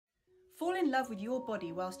Fall in love with your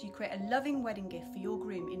body whilst you create a loving wedding gift for your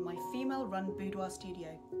groom in my female-run boudoir studio.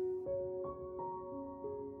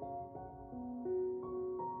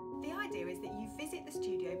 The idea is that you visit the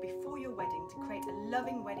studio before your wedding to create a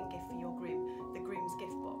loving wedding gift for your groom, the groom's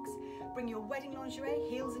gift box. Bring your wedding lingerie,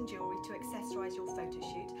 heels and jewellery to accessorise your photo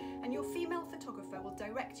shoot, and your female photographer will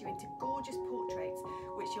direct you into gorgeous portraits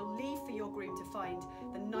which you'll leave for your groom to find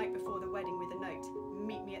the night before the wedding with a note,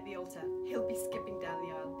 "Meet me at the altar." He'll be skipping down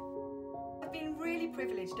the aisle. I've been really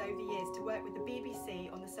privileged over the years to work with the BBC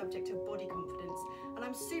on the subject of body confidence, and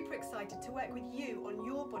I'm super excited to work with you on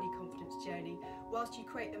your body confidence journey whilst you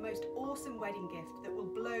create the most awesome wedding gift that will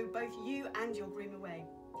blow both you and your groom away.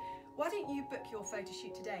 Why don't you book your photo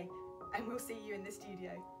shoot today, and we'll see you in the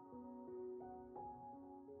studio.